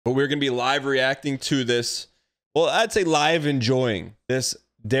But we're going to be live reacting to this. Well, I'd say live enjoying this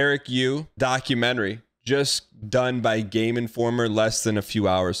Derek Yu documentary just done by Game Informer less than a few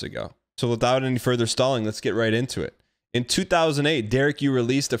hours ago. So without any further stalling, let's get right into it. In 2008, Derek Yu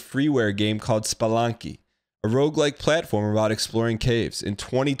released a freeware game called Spelunky, a roguelike platform about exploring caves. In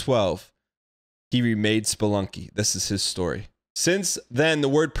 2012, he remade Spelunky. This is his story. Since then, the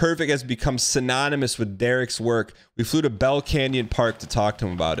word perfect has become synonymous with Derek's work. We flew to Bell Canyon Park to talk to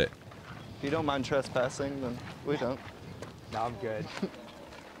him about it. If you don't mind trespassing, then we don't. No, I'm good.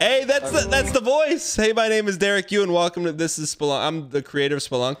 Hey, that's the voice. Hey, my name is Derek Yu, and welcome to This is Spelunky. I'm the creator of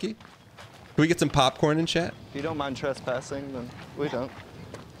Spelunky. Can we get some popcorn in chat? If you don't mind trespassing, then we don't.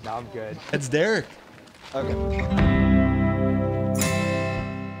 No, I'm good. It's Derek. Okay.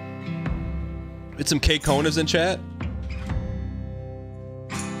 Get some K-Konas in chat.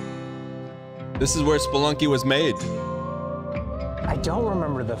 This is where Spelunky was made. I don't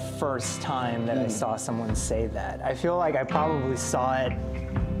remember the first time that I saw someone say that. I feel like I probably saw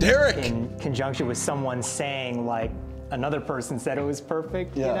it Derek! in conjunction with someone saying, like, another person said it was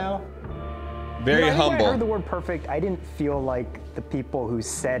perfect, you know? Very humble. When I heard the word perfect, I didn't feel like the people who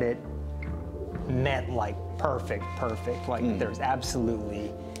said it meant, like, perfect. Like, there's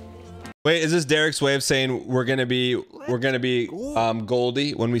absolutely... Wait, is this Derek's way of saying we're gonna be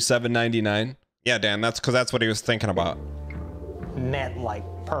Goldie when we 799? Yeah, Dan, that's because that's what he was thinking about. Meant like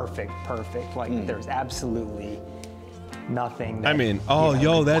perfect. Like there's absolutely nothing that, I mean, oh,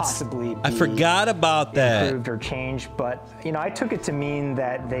 yo, that's possibly I forgot about that. Improved or changed, but you know, I took it to mean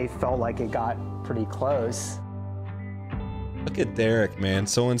that they felt like it got pretty close. Look at Derek, man,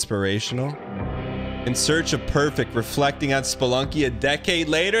 so inspirational. In search of perfect, reflecting on Spelunky a decade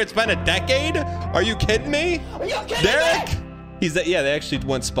later. It's been a decade? Are you kidding me? Are you kidding Derek? me? Yeah, they actually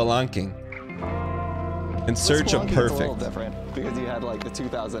went spelunking. In search of Spelunky's perfect. a little different because you had like the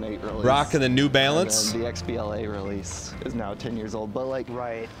 2008 release. Rocking the New Balance. And then the XBLA release is now 10 years old, but like,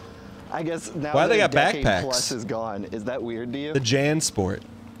 Right. I guess now Why that they got a decade backpacks? plus is gone, is that weird to you? The Jan Sport.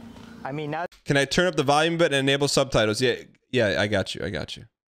 I mean, now Can I turn up the volume a bit and enable subtitles? Yeah, I got you.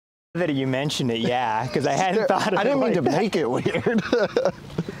 that you mentioned it, yeah, because I hadn't thought of it. I didn't mean like to that. make it weird.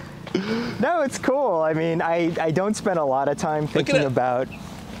 No, it's cool. I mean, I don't spend a lot of time thinking it. about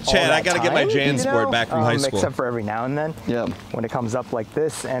Chad, all that I gotta get my time, Jan you Sport know? back from high school. Except for every now and then. Yeah. When it comes up like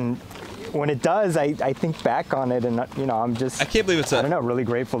this, and when it does, I think back on it, and you know, I'm just I can't believe it's I don't know, really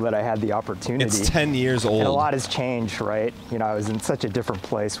grateful that I had the opportunity. It's 10 years old. And a lot has changed, right? You know, I was in such a different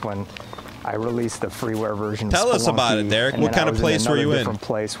place when I released the freeware version of Spelunky. Tell us about it, Derek. What kind of place were you in? Different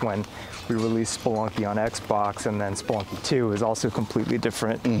place when we released Spelunky on Xbox, and then Spelunky 2 is also completely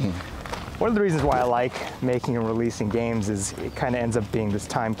different. One of the reasons why I like making and releasing games is it kind of ends up being this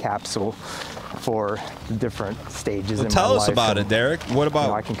time capsule for the different stages in my life. Tell us about it, Derek. What about? You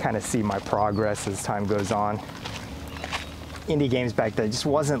know, I can kind of see my progress as time goes on. Indie games back then just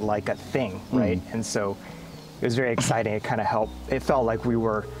wasn't like a thing, right? And so it was very exciting. It kind of helped. It felt like we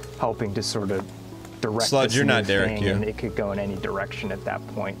were helping to sort of direct Sludge, this you're new not Derek, thing, you. and it could go in any direction at that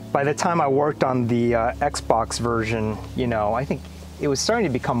point. By the time I worked on the Xbox version, you know, I think it was starting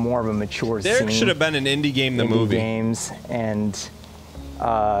to become more of a mature scene. Derek should have been an indie game, the indie movie. games, and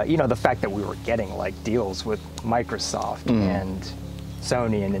you know, the fact that we were getting like deals with Microsoft and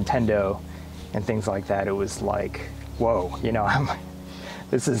Sony and Nintendo and things like that. It was like, whoa, you know,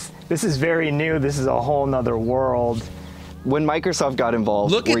 this is very new. This is a whole nother world. When Microsoft got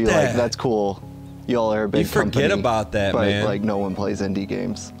involved, Look at were you that. like, that's cool, y'all are a big You forget company, about that, but man. like no one plays indie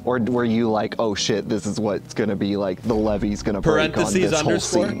games? Or were you like, oh shit, this is what's gonna be like, the levee's gonna break on Parentheses this whole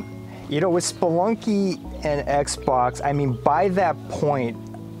underscore? scene? You know, with Spelunky and Xbox, I mean, by that point,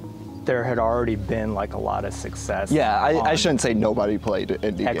 there had already been like a lot of success. Yeah, I on shouldn't say nobody played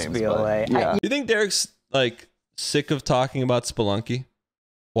indie games, XBLA. but yeah. You think Derek's like sick of talking about Spelunky?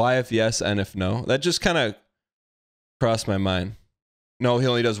 Why if yes and if no? That just kind of crossed my mind. No, he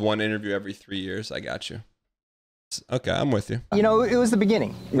only does one interview every 3 years. I got you. Okay, I'm with you. You know, it was the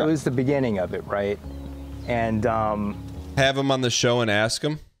beginning. Yeah. It was the beginning of it, right? And Have him on the show and ask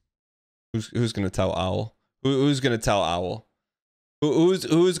him. Who's gonna tell Owl? Who's gonna tell Owl?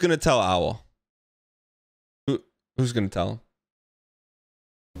 Who's gonna tell Owl? Who's gonna tell him?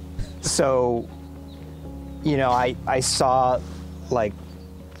 so, you know, I saw like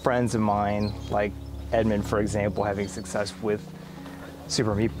friends of mine, like Edmund, for example, having success with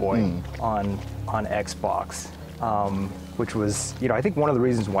Super Meat Boy on Xbox, which was, you know, I think one of the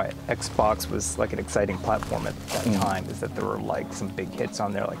reasons why Xbox was like an exciting platform at that time is that there were like some big hits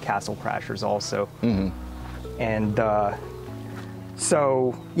on there, like Castle Crashers also. And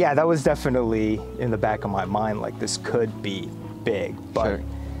so, yeah, that was definitely in the back of my mind, like this could be big, but Sure.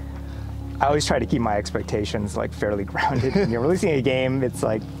 I always try to keep my expectations like fairly grounded. When you're releasing a game, it's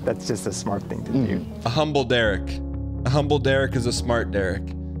like that's just a smart thing to do. A humble Derek. A humble Derek is a smart Derek.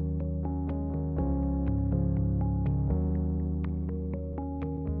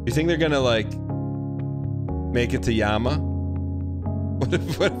 You think they're gonna like make it to Yama? What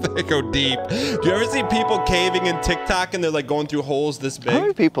if they go deep? Do you ever see people caving in TikTok and they're like going through holes this big? How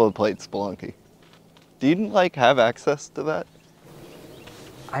many people have played Spelunky? Do you like have access to that?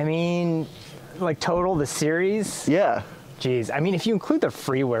 I mean, like total the series? Yeah. Geez, I mean, if you include the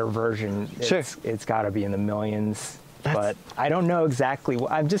freeware version, it's got to be in the millions. But I don't know exactly.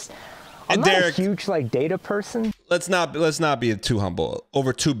 I'm not Derek, a huge like data person. Let's not be too humble.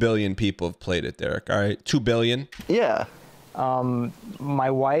 Over 2 billion people have played it, Derek. All right, 2 billion. Yeah.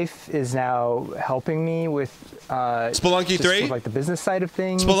 My wife is now helping me with Spelunky 3, like the business side of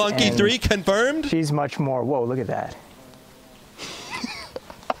things. Spelunky 3 confirmed. She's much more. Whoa, look at that!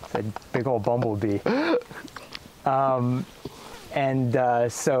 It's a big old bumblebee. So I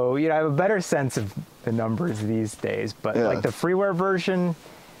have a better sense of the numbers these days. But like the freeware version,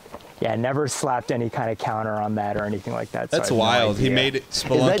 never slapped any kind of counter on that or anything like that. That's so wild. No He made it Spelunky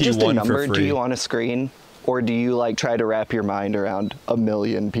 1 Is that just a number for to free. you on a screen? Or do you like try to wrap your mind around 1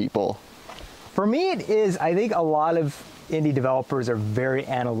 million people? For me, it is. I think a lot of indie developers are very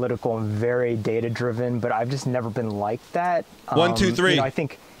analytical and very data driven, but I've just never been like that. 1, 2, 3. I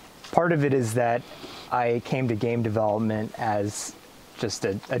think part of it is that I came to game development as just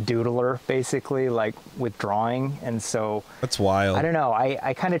a doodler, basically, like with drawing, and so that's wild. I don't know.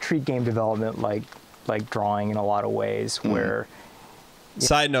 I kind of treat game development like drawing in a lot of ways, where.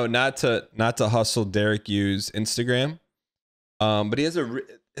 Side note, not to hustle Derek Yu's Instagram, but he has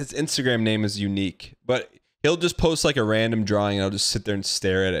his Instagram name is unique, but he'll just post like a random drawing and I'll just sit there and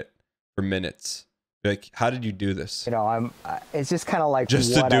stare at it for minutes. Like, how did you do this? It's just kind of like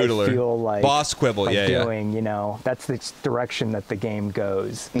just what a doodler. I feel like boss quibble, doing. That's the direction that the game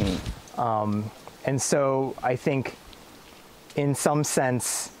goes. And so I think, in some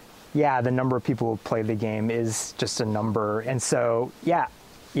sense, the number of people who play the game is just a number. And so,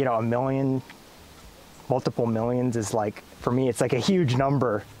 1 million, multiple millions is like, for me, it's like a huge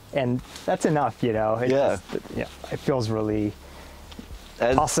number. And that's enough, It feels really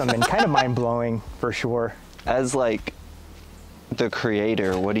awesome and kind of mind-blowing for sure. As like the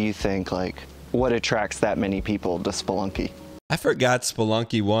creator, what do you think, like, what attracts that many people to Spelunky? I forgot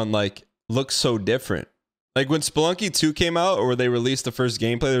Spelunky 1 like looks so different. Like when Spelunky 2 came out, or they released the first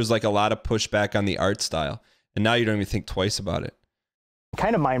gameplay, there was like a lot of pushback on the art style. And now you don't even think twice about it.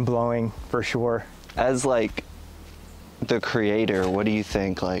 Kind of mind-blowing for sure. As like the creator, what do you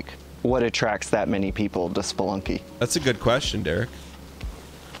think, like, what attracts that many people to Spelunky? That's a good question, Derek.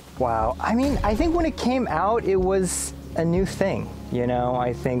 Wow. I mean, I think when it came out, it was a new thing.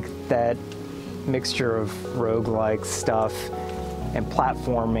 I think that mixture of roguelike stuff and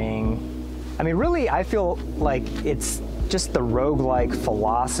platforming. I mean, really, I feel like it's just the roguelike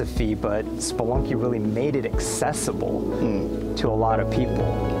philosophy, but Spelunky really made it accessible to a lot of people.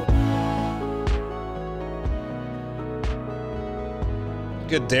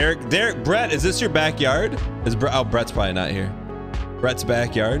 Good, Derek, Brett, is this your backyard? Oh, Brett's probably not here. Brett's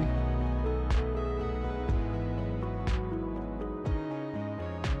backyard.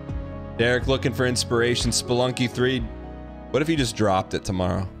 Derek looking for inspiration. Spelunky 3. What if he just dropped it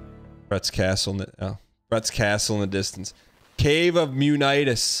tomorrow? Brett's castle in the distance. Cave of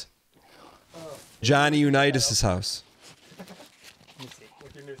Munitis. Johnny Unitas' house. Let me see.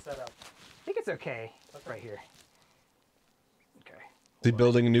 With your new setup. I think it's okay. That's right here. Okay. Is he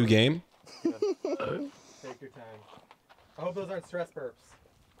building a new game? Take your time. I hope those aren't stress burps.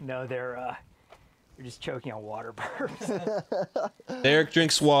 No, you're just choking on water burps. Derek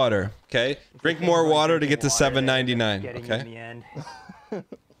drinks water. Okay, drink more water to get to $7.99. Getting Okay. in the end.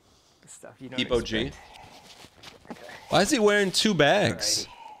 Stuff you don't Keep OG. expect. Why is he wearing 2 bags? Alrighty.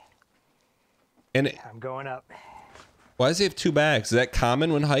 And I'm going up. why does he have 2 bags? Is that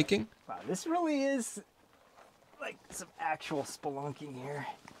common when hiking? Wow, this really is like some actual spelunking here.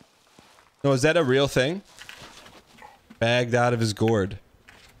 No, is that a real thing? Bagged out of his gourd.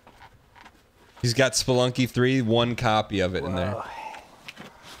 He's got Spelunky 3, 1 copy of it in there.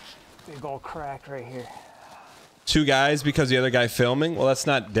 Big old crack right here. 2 guys because the other guy filming? Well, that's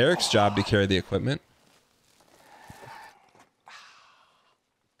not Derek's job to carry the equipment.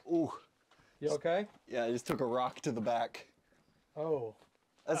 Ooh. You okay? Yeah, I just took a rock to the back. Oh.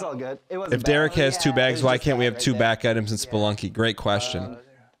 That's all good. It wasn't If Derek bad. has 2 bags, It was why just can't we that have 2 right back items in Spelunky? Great question.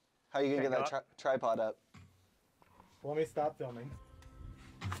 How are you gonna get that tripod up? Let me stop filming.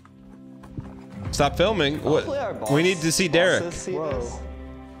 Stop filming. What? Hopefully our We need to see Derek. bosses see Whoa. this.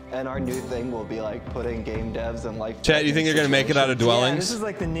 And our new thing will be like putting game devs in like. Chat, you think they're gonna make it out of Yeah, dwellings? this is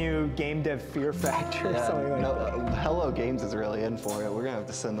like the new game dev fear factor or something like that. Hello Games is really in for it. We're gonna have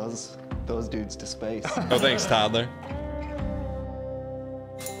to send those dudes to space. Oh, thanks, toddler.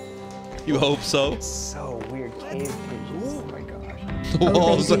 You hope so? So weird cave pages. Oh my gosh. The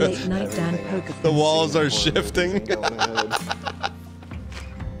walls are, Late night Dan poker. the walls are shifting. Going ahead.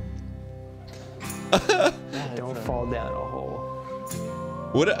 Don't fall down a hole.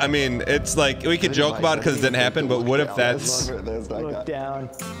 What I mean, it's like we could joke about it because it didn't happen, but what if that's There's that Look guy. down.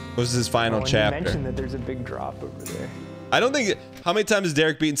 was his final When you chapter? mentioned that there's a big drop over there. I don't think. How many times has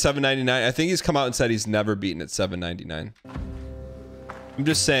Derek beaten 799? I think he's come out and said he's never beaten at 799. I'm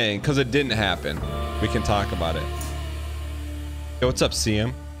just saying, because it didn't happen. We can talk about it. Yo, what's up,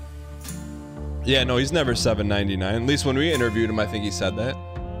 CM? Yeah, no, he's never 799. At least when we interviewed him, I think he said that.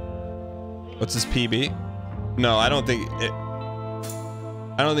 What's his PB? No, I don't think it.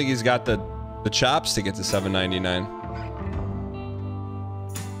 I don't think he's got the chops to get to 799.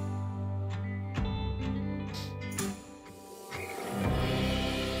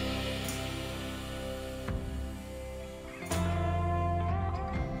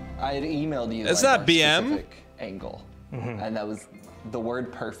 I had emailed you. It's like, not our BM. specific angle, and that was the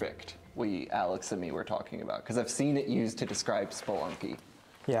word perfect. Alex and me were talking about because I've seen it used to describe Spelunky.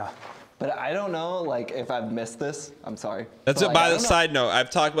 Yeah. But I don't know, like, if I've missed this. I'm sorry. That's But, it. like, By I the don't know. side note,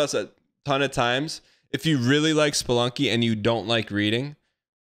 I've talked about this a ton of times. If you really like Spelunky and you don't like reading,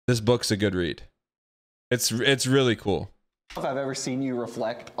 this book's a good read. It's really cool. If I've ever seen you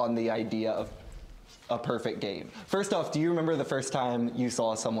reflect on the idea of a perfect game. First off, do you remember the first time you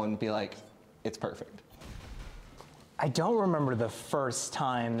saw someone be like, "It's perfect"? I don't remember the first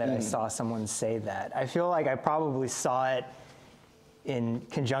time that I saw someone say that. I feel like I probably saw it in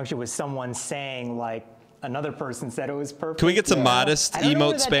conjunction with someone saying, like, another person said it was perfect. Can we get some modest I don't know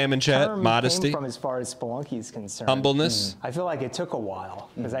where emote that spam in chat? term Modesty? came from as far as Spelunky is concerned. Humbleness? I feel like it took a while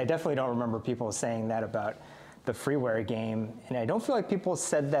because I definitely don't remember people saying that about the freeware game, and I don't feel like people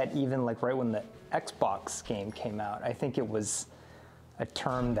said that even like right when the Xbox game came out. I think it was a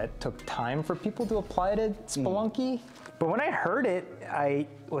term that took time for people to apply to Spelunky. But when I heard it, I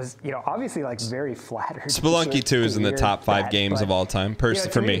was, obviously like very flattered. Spelunky 2 is in the Hear top 5 that, games but, of all time, to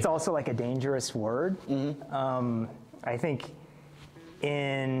for me. It's also like a dangerous word. I think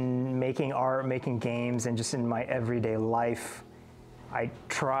in making art, making games, and just in my everyday life, I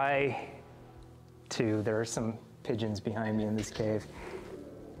try to, there are some pigeons behind me in this cave.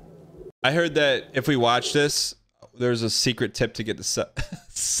 I heard that if we watch this, there's a secret tip to get to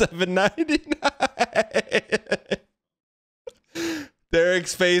 799.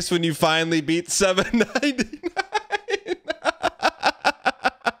 Derek's face when you finally beat 799.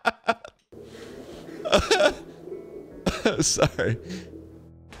 Sorry.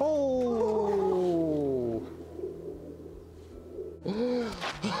 Oh!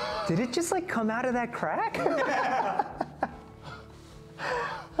 Did it just like come out of that crack?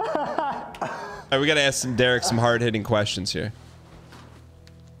 All right, we gotta ask Derek some hard-hitting questions here.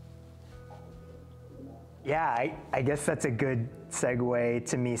 Yeah, I guess that's a good segue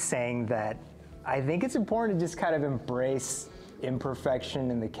to me saying that I think it's important to just kind of embrace imperfection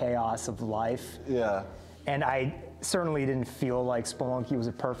and the chaos of life. Yeah. And I certainly didn't feel like Spelunky was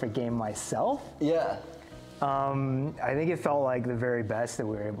a perfect game myself. Yeah. I think it felt like the very best that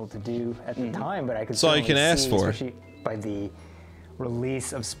we were able to do at the time, but I could That's all you certainly can ask see, for. especially by the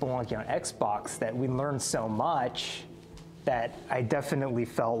release of Spelunky on Xbox, that we learned so much that I definitely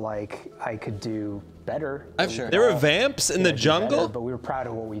felt like I could do better. There were vamps in the do jungle? better, but we were proud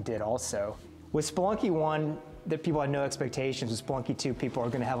of what we did also. With Spelunky 1, that people had no expectations. With Spelunky 2, people are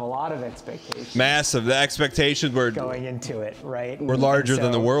going to have a lot of expectations Massive. The expectations were going into it, right? We're larger And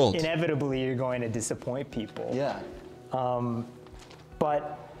than the world. Inevitably, you're going to disappoint people. Yeah.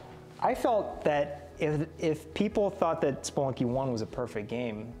 But I felt that if people thought that Spelunky 1 was a perfect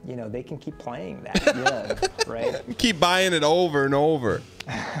game, they can keep playing that. Yeah. Right? keep buying it over and over.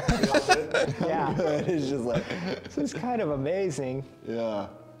 Yeah. It's just like, This is kind of amazing. yeah.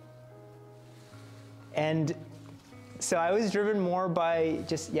 And so I was driven more by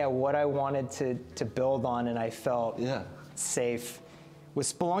just, what I wanted to build on, and I felt safe. With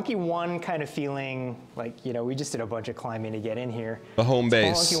Spelunky 1 kind of feeling like, we just did a bunch of climbing to get in here. The home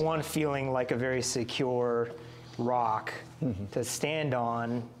base. Spelunky 1 feeling like a very secure rock to stand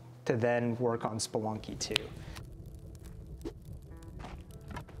on to then work on Spelunky 2.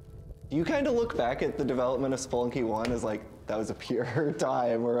 You kind of look back at the development of Spelunky 1 as like, that was a pure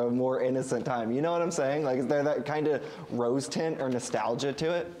time or a more innocent time. You know what I'm saying? Like, is there that kind of rose tint or nostalgia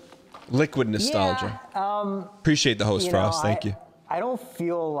to it? Liquid nostalgia. Appreciate the host, Frost. Thank you. I don't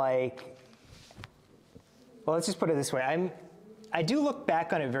feel like, well, let's just put it this way. I do look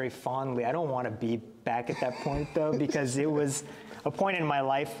back on it very fondly. I don't want to be back at that point though, because it was a point in my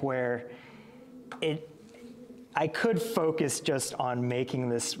life where I could focus just on making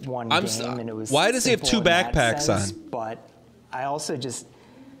this one game, and it was. Why does he have 2 backpacks on? But I also just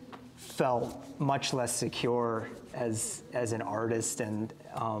felt much less secure as an artist, and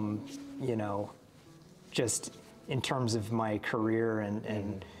you know, just in terms of my career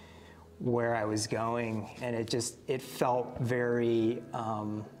and where I was going, and it felt very,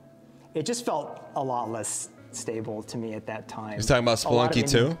 it just felt a lot less stable to me at that time. He's talking about Spelunky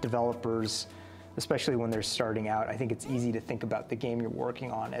too? Developers, especially when they're starting out, I think it's easy to think about the game you're working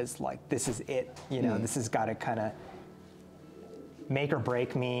on as like, this is it, you know, this has got to kind of make or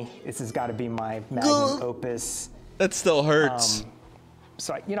break me. This has got to be my magnum opus. That still hurts.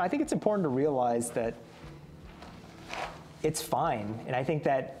 So, you know, I think it's important to realize that it's fine. And I think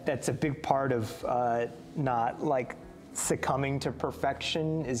that that's a big part of not like succumbing to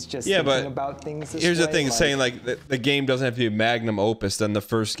perfection is just thinking about things this here's way. The thing, saying like the game doesn't have to be a magnum opus, then the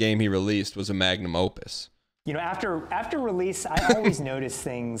first game he released was a magnum opus. You know, after release, I always notice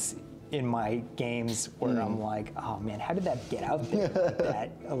things in my games where I'm like, oh man, how did that get out there like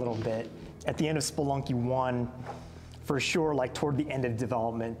that a little bit? At the end of Spelunky 1, for sure, like toward the end of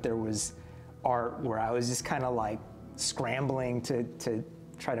development, there was art where I was just kind of like scrambling to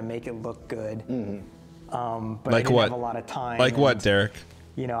try to make it look good. But Like I didn't what? have a lot of time. Like what, Derek?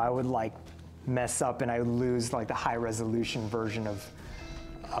 You know, I would like mess up and I would lose like the high resolution version of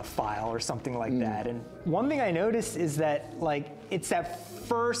a file or something like that. And one thing I noticed is that like it's that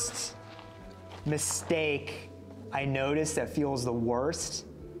first mistake I noticed that feels the worst,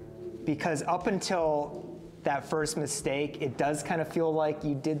 because up until that first mistake, it does kind of feel like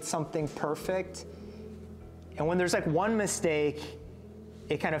you did something perfect. And when there's like one mistake,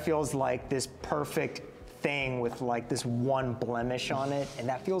 it kind of feels like this perfect thing with like this one blemish on it, and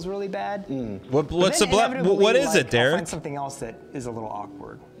that feels really bad. What's the what is it, Derek? I'll find something else that is a little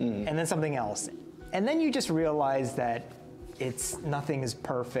awkward, and then something else, and then you just realize that nothing is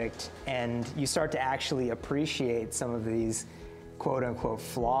perfect, and you start to actually appreciate some of these quote unquote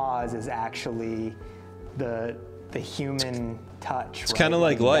flaws as actually the human touch. It's kind of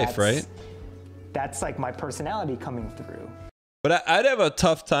like life, right? That's like my personality coming through. But I'd have a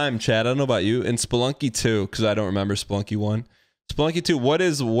tough time, Chad. I don't know about you. In Spelunky 2, because I don't remember Spelunky 1. Spelunky 2, what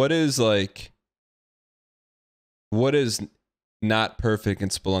is not perfect in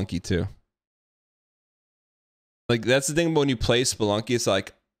Spelunky 2? Like, that's the thing about when you play Spelunky, it's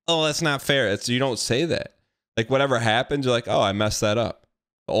like, oh, that's not fair. You don't say that. Like, whatever happens, you're like, oh, I messed that up.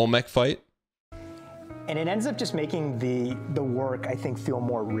 The Olmec fight. And it ends up just making the work, I think, feel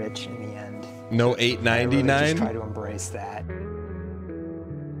more rich in the end. No $8.99. I really just try to embrace that.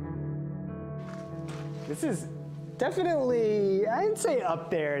 This is definitely, I'd say, up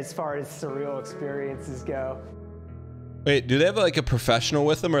there as far as surreal experiences go. Wait, do they have like a professional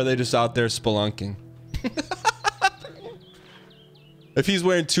with them, or are they just out there spelunking? If he's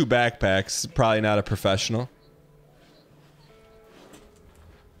wearing 2 backpacks, probably not a professional.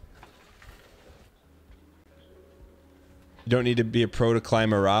 You don't need to be a pro to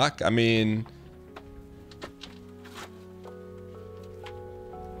climb a rock. I mean,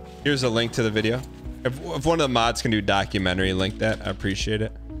 here's a link to the video. If one of the mods can do documentary, link that. I appreciate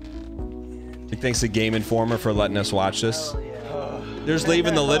it. Big thanks to Game Informer for letting us watch this. There's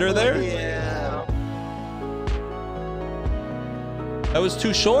leaving the litter there? Yeah. That was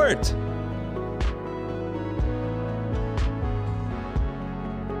too short.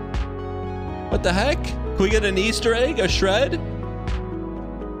 What the heck? Can we get an Easter egg? A shred?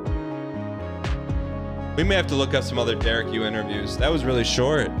 We may have to look up some other Derek Yu interviews. That was really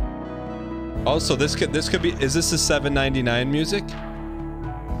short. Also, this could be, is this the $7.99 music?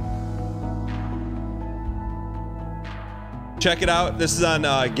 Check it out. This is on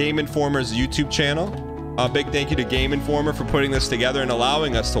Game Informer's YouTube channel. Big thank you to Game Informer for putting this together and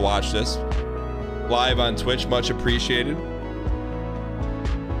allowing us to watch this live on Twitch. Much appreciated.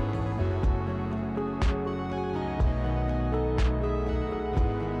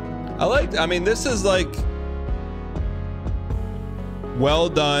 I mean, this is like well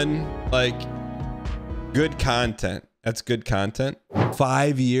done, like good content. That's good content.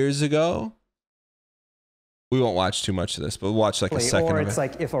 5 years ago. We won't watch too much of this, but we'll watch like a second of it. Or it's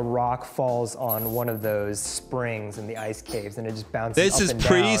like if a rock falls on one of those springs in the ice caves and it just bounces This up is and down,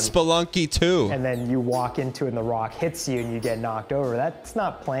 pre-Spelunky 2. and then you walk into it and the rock hits you and you get knocked over. That's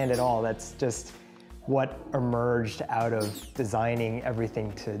not planned at all. That's just what emerged out of designing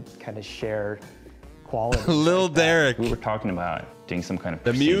everything to kind of share quality. Lil like that. Derek. We were talking about doing some kind of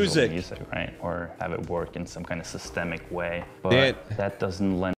The procedural music, right? Or have it work in some kind of systemic way. But that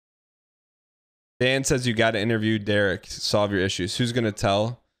doesn't lend. Dan says you got to interview Derek, solve your issues. Who's gonna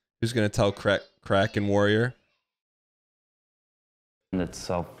tell? Who's gonna tell Crack and Warrior?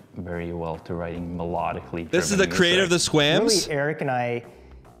 Itself very well to writing melodically. This is the creator of the Squams? Really, Eric and I,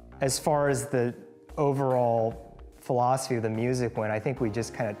 as far as the overall philosophy of the music went, I think we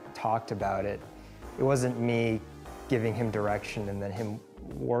just kind of talked about it. It wasn't me giving him direction and then him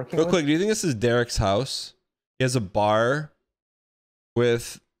working Real quick, do you think this is Derek's house? He has a bar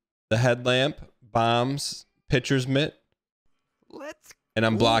with the headlamp, bombs, pitcher's mitt. And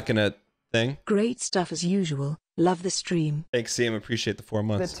I'm blocking a thing. Great stuff as usual. Love the stream. Thanks, Sam. Appreciate the 4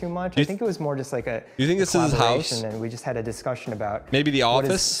 months. A bit too much. I think it was more just like a. You think this is his house? And we just had a discussion about maybe The Office.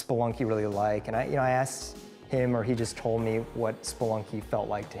 What Office? does Spelunky really like? And I asked him, or he just told me what Spelunky felt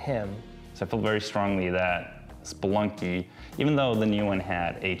like to him. So I feel very strongly that Spelunky, even though the new one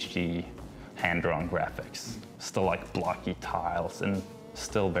had HD hand-drawn graphics, still like blocky tiles and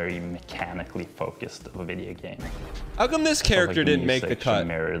still very mechanically focused of a video game. How come this character didn't make the cut?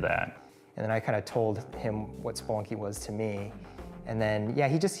 Mirror that. And then I kind of told him what Spelunky was to me. And then, yeah,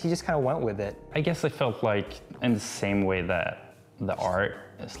 he just kind of went with it. I guess I felt like in the same way that the art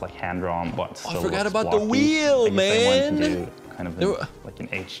is like hand-drawn, but still I forgot looks about blocky. the wheel, I guess man. I wanted to do kind of like an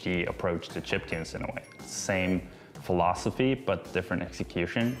HD approach to chiptunes in a way. Same philosophy, but different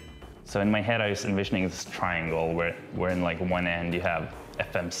execution. So in my head, I was envisioning this triangle where in like one end you have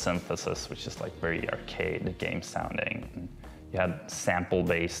FM synthesis, which is like very arcade game sounding. You had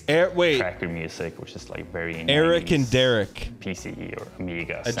sample-based tracker music, which is like very Eric and Derek. PCE or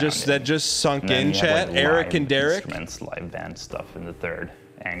Amiga. That just sunk in, chat. Like Eric and Derek. Instruments, live band stuff in the third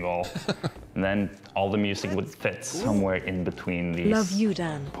angle, and then all the music would fit somewhere in between these. Love you,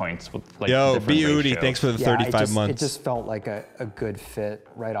 Dan. Points with like. Yo, different B. Udi, ratios. thanks for the 35 months. It just felt like a good fit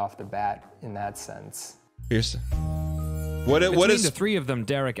right off the bat in that sense. Here's. Between the three of them,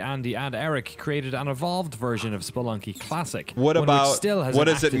 Derek, Andy, and Eric created an evolved version of Spelunky Classic. What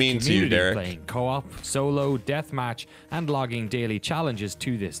does it mean to you, Derek? Playing co-op, solo, deathmatch, and logging daily challenges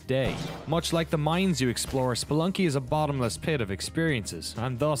to this day. Much like the mines you explore, Spelunky is a bottomless pit of experiences,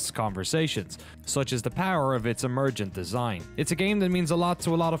 and thus conversations, such as the power of its emergent design. It's a game that means a lot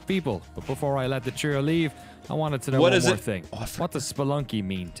to a lot of people, but before I let the trio leave, I wanted to know one more thing. What does Spelunky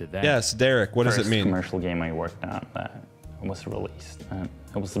mean to them? Yes, Derek, what does it mean? First commercial game I worked on that was released.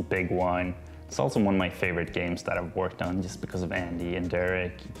 It was a big one. It's also one of my favorite games that I've worked on just because of Andy and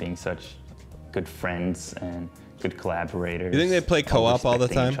Derek being such good friends and good collaborators. You think they play co-op all the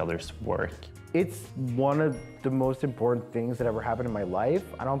time? Each other's work. It's one of the most important things that ever happened in my life.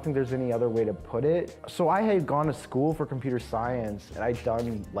 I don't think there's any other way to put it. So I had gone to school for computer science and I'd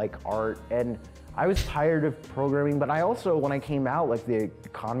done like art, and I was tired of programming, but I also, when I came out, like the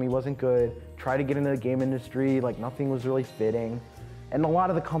economy wasn't good, tried to get into the game industry, like nothing was really fitting. And a lot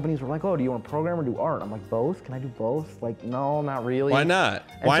of the companies were like, oh, do you want to program or do art? I'm like, both? Can I do both? Like, no, not really. Why not?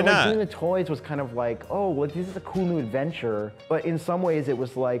 And Why so, not? Like, doing the toys was kind of like, oh, well, this is a cool new adventure. But in some ways it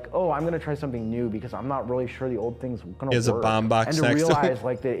was like, oh, I'm going to try something new because I'm not really sure the old thing's going to work. He has a bomb box and to next to realize him.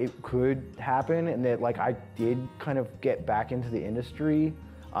 like that it could happen and that like I did kind of get back into the industry.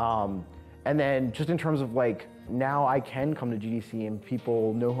 And then just in terms of like, now I can come to GDC and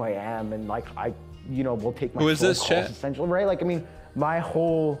people know who I am and like I, you know, will take my phone calls essentially, right? Like, I mean, my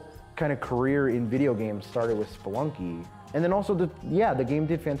whole kind of career in video games started with Spelunky. And then also, the game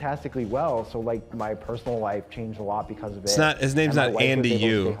did fantastically well. So like my personal life changed a lot because of it. It's not, his name's and my not wife Andy was able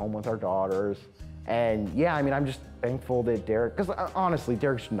to Yu. stay home with our daughters. And yeah, I mean, I'm just thankful that Derek, because honestly,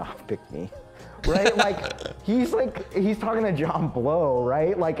 Derek should not have picked me. Right? He's talking to John Blow,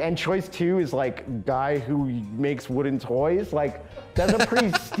 right? Like, and choice 2 is like guy who makes wooden toys. Like, that's a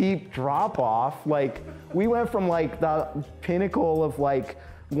pretty steep drop off. Like, we went from like the pinnacle of like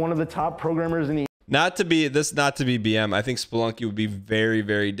one of the top programmers in the not to be BM. I think Spelunky would be very,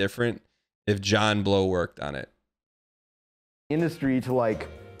 very different if John Blow worked on it. Industry to like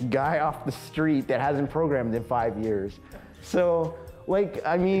guy off the street that hasn't programmed in 5 years. So like,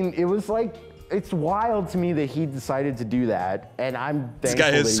 I mean, it was like, it's wild to me that he decided to do that, and I'm thankful this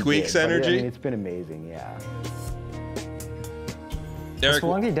guy has that he Squeaks did. energy. I mean, it's been amazing, yeah.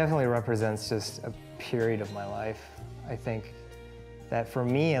 Spelunky definitely represents just a period of my life. I think that for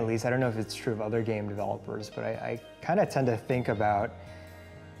me, at least, I don't know if it's true of other game developers, but I kind of tend to think about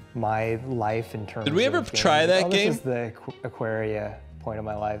my life in terms of Did we ever try that game? This is the Aquaria point of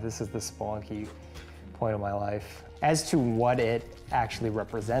my life. This is the Spelunky point of my life. As to what it actually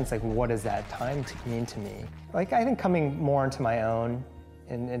represents, like what does that time mean to me? Like I think coming more into my own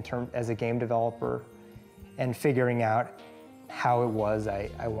in term as a game developer and figuring out how it was I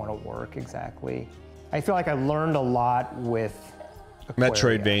want to work exactly. I feel like I learned a lot with Aquaria,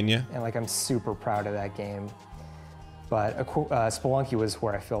 Metroidvania. and like I'm super proud of that game. But Spelunky was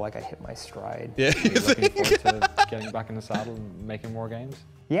where I feel like I hit my stride. Yeah. Are you looking forward to getting back in the saddle and making more games?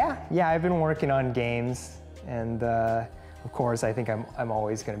 Yeah, I've been working on games, and of course I think I'm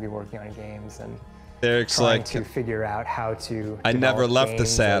always going to be working on games, and Derek's trying like, to figure out how to I never develop left the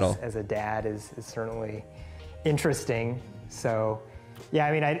games saddle. as a dad is certainly interesting. So yeah,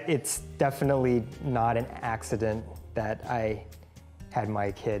 I mean, it's definitely not an accident that I had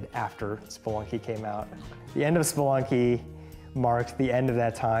my kid after Spelunky came out. The end of Spelunky marked the end of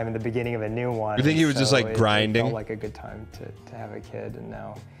that time and the beginning of a new one. You think he was just like grinding? It felt like a good time to have a kid, and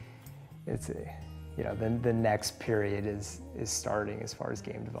now it's you know, the next period is starting as far as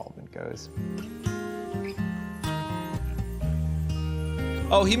game development goes.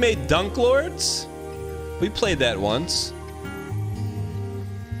 Oh, he made Dunk Lords? We played that once.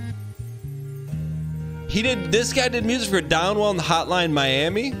 This guy did music for Downwell and Hotline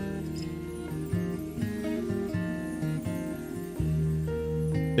Miami?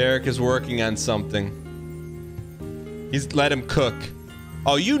 Derek is working on something. He's let him cook.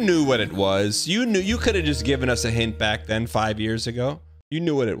 Oh, you knew what it was. You could have just given us a hint back then, 5 years ago. You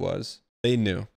knew what it was. They knew.